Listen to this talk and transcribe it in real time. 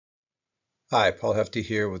Hi, Paul Hefty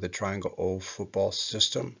here with the Triangle-O football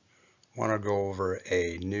system. I want to go over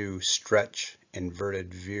a new stretch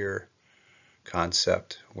inverted veer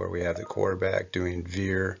concept where we have the quarterback doing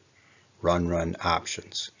veer run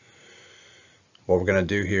options. What we're going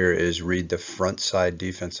to do here is read the front side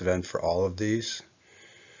defensive end for all of these.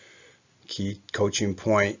 Key coaching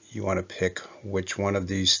point, you want to pick which one of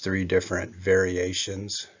these three different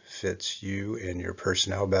variations fits you and your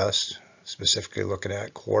personnel best, specifically looking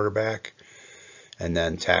at quarterback and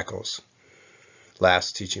then tackles.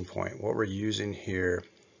 Last teaching point, what we're using here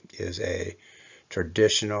is a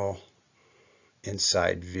traditional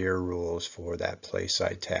inside veer rules for that play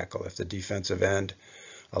side tackle. If the defensive end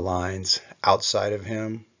aligns outside of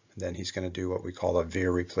him, then he's going to do what we call a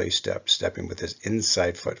veer replace step, stepping with his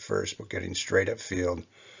inside foot first, but getting straight up field,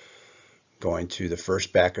 going to the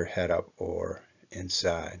first backer head up or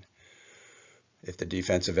inside. If the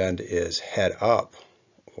defensive end is head up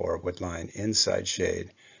or would line inside shade,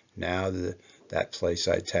 now that play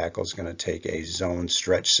side tackle is going to take a zone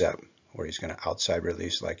stretch step where he's going to outside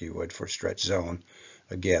release like he would for stretch zone.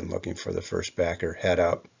 Again, looking for the first backer head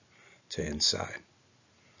up to inside.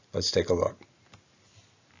 Let's take a look.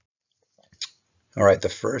 All right, the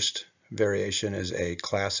first variation is a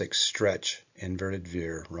classic stretch inverted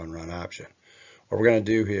veer run option. What we're going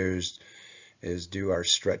to do here is do our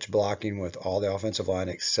stretch blocking with all the offensive line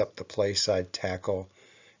except the play side tackle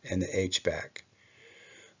and the H-back.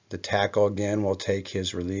 The tackle again will take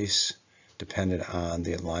his release dependent on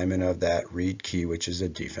the alignment of that read key, which is the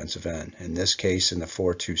defensive end. In this case, in the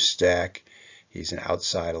 4-2 stack, he's an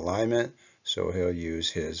outside alignment, so he'll use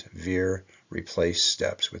his veer replace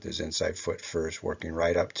steps with his inside foot first, working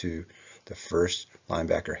right up to the first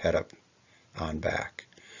linebacker head up on back.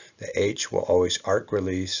 The H will always arc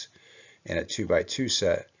release in a 2x2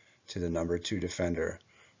 set to the number 2 defender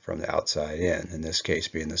from the outside in this case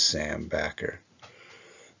being the Sam backer.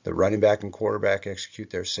 The running back and quarterback execute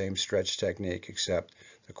their same stretch technique, except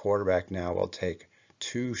the quarterback now will take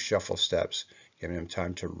 2 shuffle steps, giving him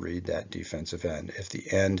time to read that defensive end. If the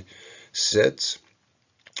end sits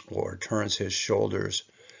or turns his shoulders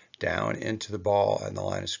down into the ball and the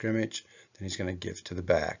line of scrimmage, then he's going to give to the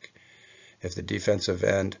back. If the defensive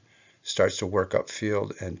end starts to work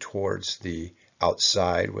upfield and towards the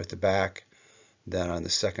outside with the back, then on the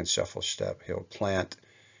second shuffle step, he'll plant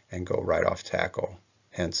and go right off tackle,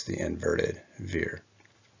 hence the inverted veer.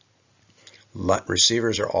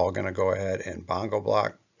 Receivers are all going to go ahead and bongo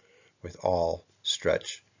block with all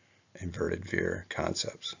stretch inverted veer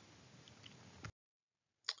concepts.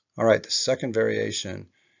 All right, the second variation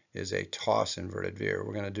is a toss inverted veer.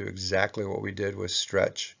 We're going to do exactly what we did with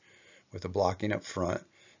stretch with the blocking up front.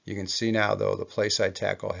 You can see now, though, the play side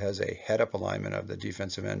tackle has a head-up alignment of the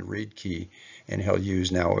defensive end read key, and he'll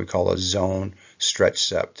use now what we call a zone stretch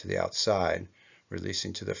step to the outside,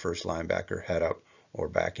 releasing to the first linebacker head-up or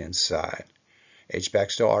back inside. H-back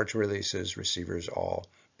still arch releases, receivers all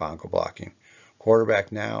bongo blocking.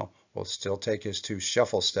 Quarterback now will still take his 2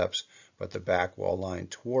 shuffle steps, but the back will align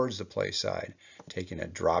towards the play side, taking a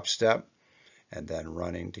drop step and then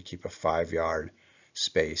running to keep a 5-yard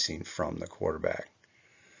spacing from the quarterback.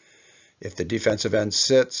 If the defensive end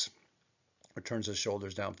sits or turns his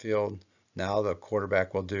shoulders downfield, now the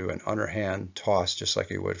quarterback will do an underhand toss just like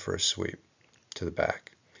he would for a sweep to the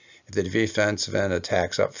back. If the defensive end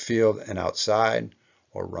attacks upfield and outside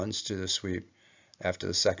or runs to the sweep after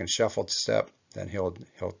the second shuffle step, then he'll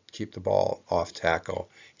keep the ball off tackle.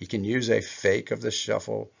 He can use a fake of the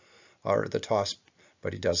shuffle or the toss,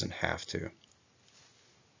 but he doesn't have to.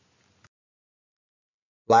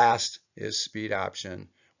 Last is speed option.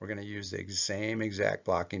 We're going to use the same exact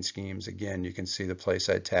blocking schemes. Again, you can see the play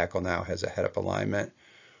side tackle now has a head-up alignment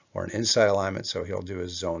or an inside alignment, so he'll do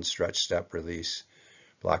his zone stretch step release,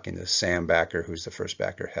 blocking the Sam backer, who's the first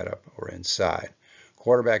backer head-up or inside.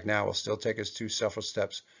 Quarterback now will still take his 2 shuffle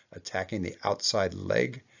steps, attacking the outside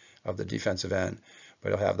leg of the defensive end, but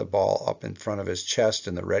he'll have the ball up in front of his chest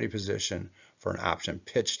in the ready position for an option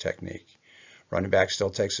pitch technique. Running back still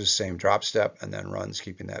takes his same drop step and then runs,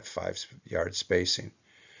 keeping that 5-yard spacing.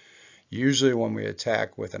 Usually when we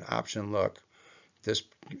attack with an option look, this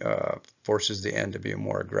forces the end to be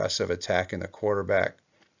more aggressive, attacking the quarterback.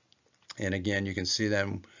 And again, you can see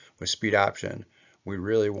then with speed option, we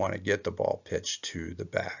really want to get the ball pitched to the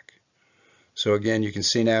back. So again, you can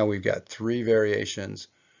see now we've got 3 variations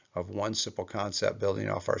of one simple concept building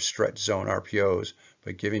off our stretch zone RPOs,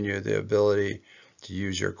 but giving you the ability to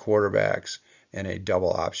use your quarterbacks in a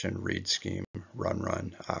double option read scheme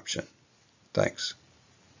run option. Thanks.